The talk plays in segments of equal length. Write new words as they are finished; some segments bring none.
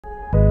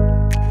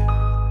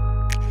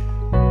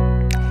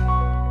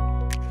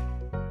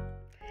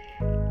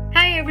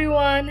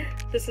everyone,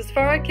 this is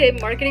Farah K,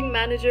 Marketing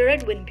Manager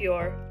at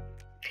WinPure.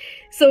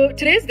 So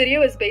today's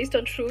video is based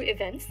on true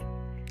events.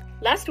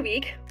 Last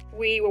week,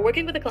 we were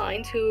working with a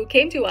client who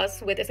came to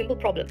us with a simple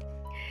problem.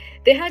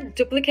 They had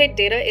duplicate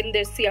data in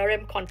their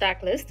CRM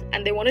contact list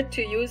and they wanted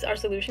to use our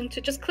solution to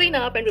just clean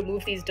up and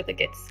remove these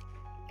duplicates.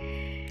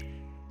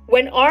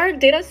 When our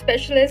data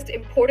specialist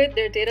imported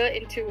their data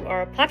into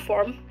our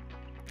platform,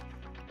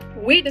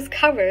 we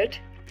discovered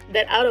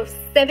that out of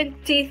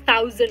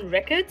 70,000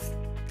 records,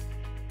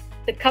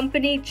 the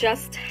company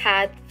just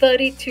had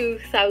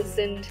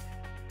 32,000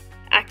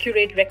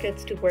 accurate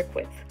records to work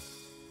with.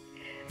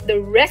 The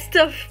rest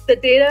of the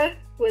data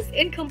was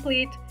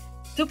incomplete,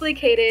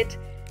 duplicated,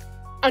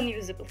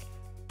 unusable.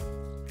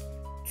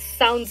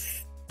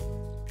 Sounds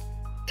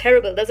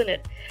terrible, doesn't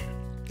it?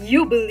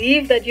 You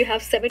believe that you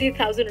have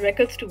 70,000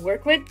 records to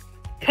work with,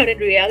 but in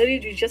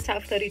reality, you just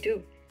have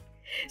 32.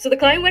 So the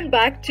client went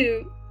back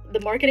to the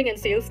marketing and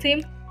sales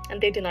team and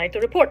they denied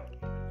the report.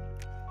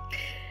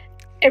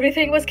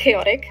 Everything was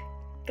chaotic.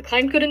 The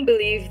client couldn't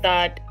believe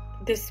that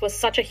this was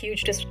such a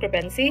huge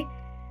discrepancy,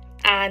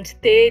 and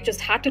they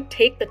just had to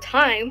take the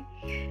time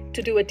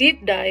to do a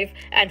deep dive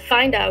and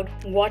find out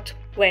what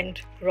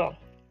went wrong.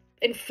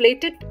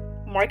 Inflated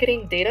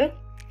marketing data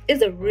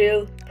is a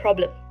real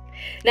problem.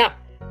 Now,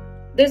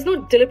 there's no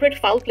deliberate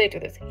foul play to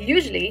this.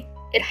 Usually,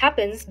 it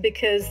happens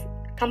because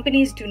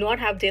companies do not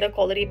have data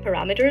quality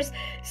parameters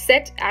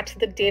set at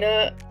the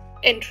data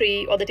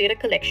entry or the data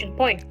collection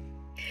point.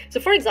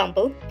 So for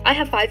example, I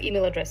have 5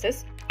 email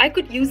addresses. I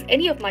could use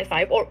any of my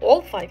 5 or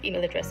all 5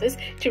 email addresses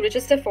to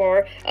register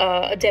for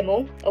a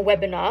demo, a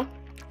webinar,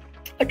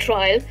 a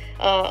trial,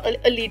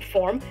 a lead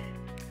form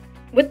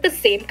with the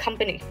same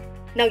company.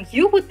 Now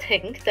you would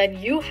think that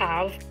you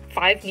have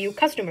 5 new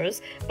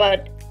customers,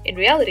 but in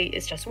reality,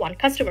 it's just 1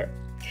 customer.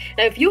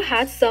 Now, if you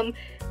had some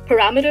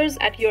parameters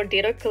at your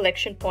data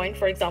collection point,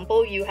 for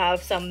example, you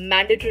have some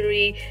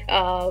mandatory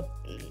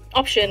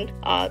option,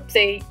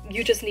 say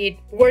you just need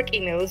work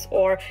emails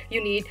or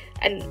you need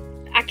an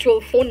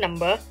actual phone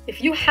number.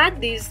 If you had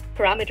these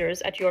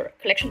parameters at your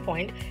collection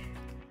point,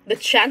 the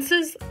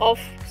chances of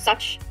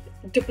such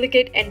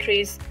duplicate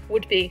entries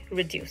would be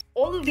reduced.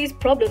 All of these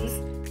problems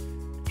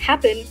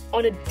happen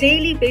on a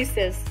daily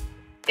basis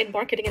in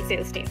marketing and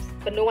sales teams,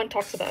 but no one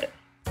talks about it.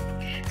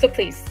 So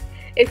please,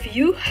 if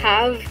you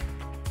have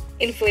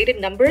inflated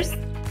numbers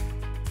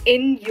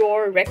in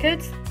your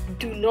records,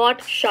 do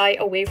not shy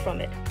away from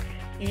it.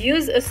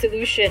 Use a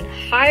solution,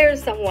 hire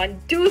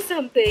someone, do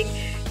something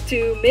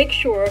to make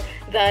sure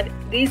that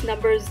these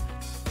numbers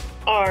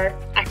are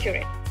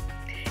accurate.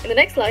 In the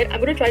next slide, I'm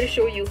going to try to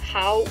show you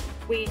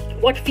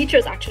what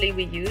features actually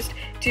we used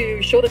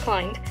to show the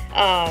client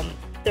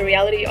the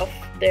reality of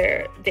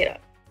their data.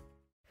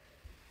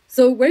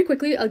 So very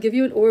quickly, I'll give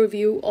you an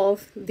overview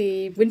of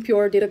the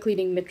WinPure data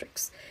cleaning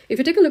metrics. If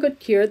you take a look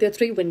at here, there are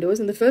 3 windows,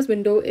 and the first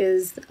window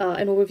is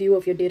an overview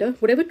of your data.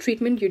 Whatever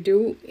treatment you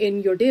do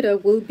in your data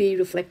will be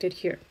reflected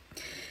here.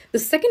 The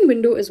second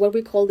window is what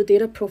we call the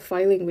data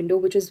profiling window,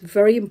 which is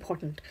very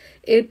important.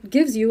 It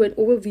gives you an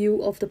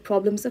overview of the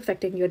problems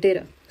affecting your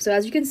data. So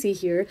as you can see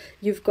here,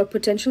 you've got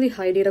potentially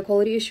high data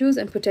quality issues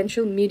and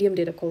potential medium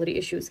data quality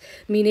issues,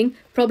 meaning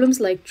problems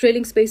like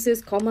trailing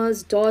spaces,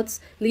 commas, dots,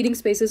 leading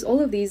spaces,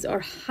 all of these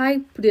are high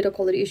data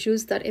quality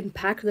issues that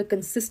impact the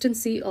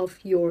consistency of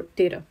your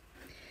data.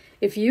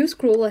 If you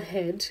scroll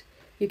ahead,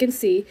 you can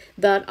see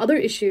that other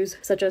issues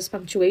such as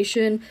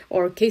punctuation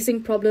or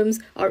casing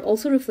problems are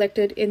also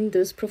reflected in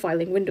this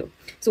profiling window.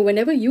 So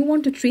whenever you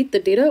want to treat the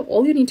data,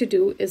 all you need to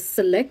do is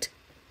select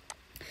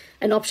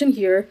an option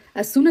here.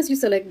 As soon as you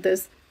select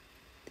this,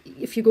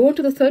 if you go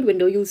into the third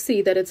window, you'll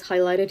see that it's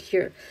highlighted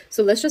here.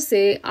 So let's just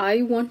say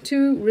I want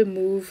to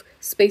remove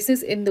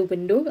spaces in the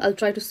window. I'll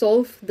try to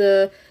solve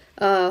the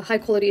high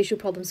quality issue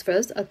problems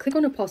first. I'll click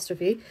on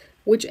apostrophe.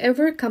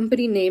 Whichever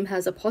company name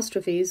has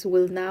apostrophes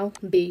will now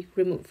be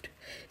removed.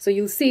 So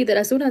you'll see that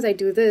as soon as I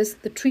do this,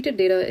 the treated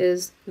data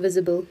is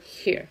visible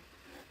here.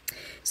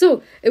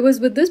 So it was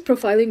with this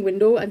profiling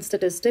window and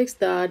statistics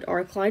that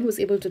our client was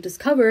able to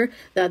discover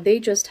that they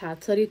just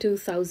had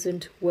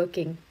 32,000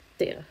 working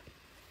data.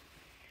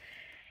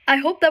 I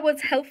hope that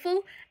was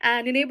helpful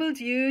and enabled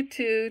you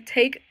to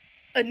take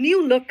a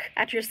new look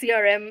at your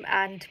CRM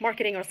and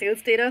marketing or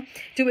sales data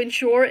to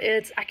ensure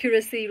its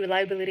accuracy,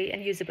 reliability,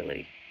 and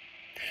usability.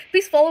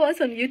 Please follow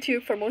us on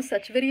YouTube for more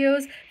such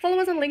videos. Follow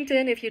us on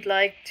LinkedIn if you'd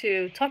like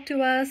to talk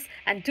to us,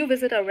 and do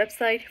visit our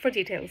website for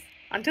details.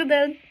 Until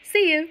then,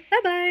 see you.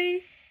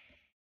 Bye-bye.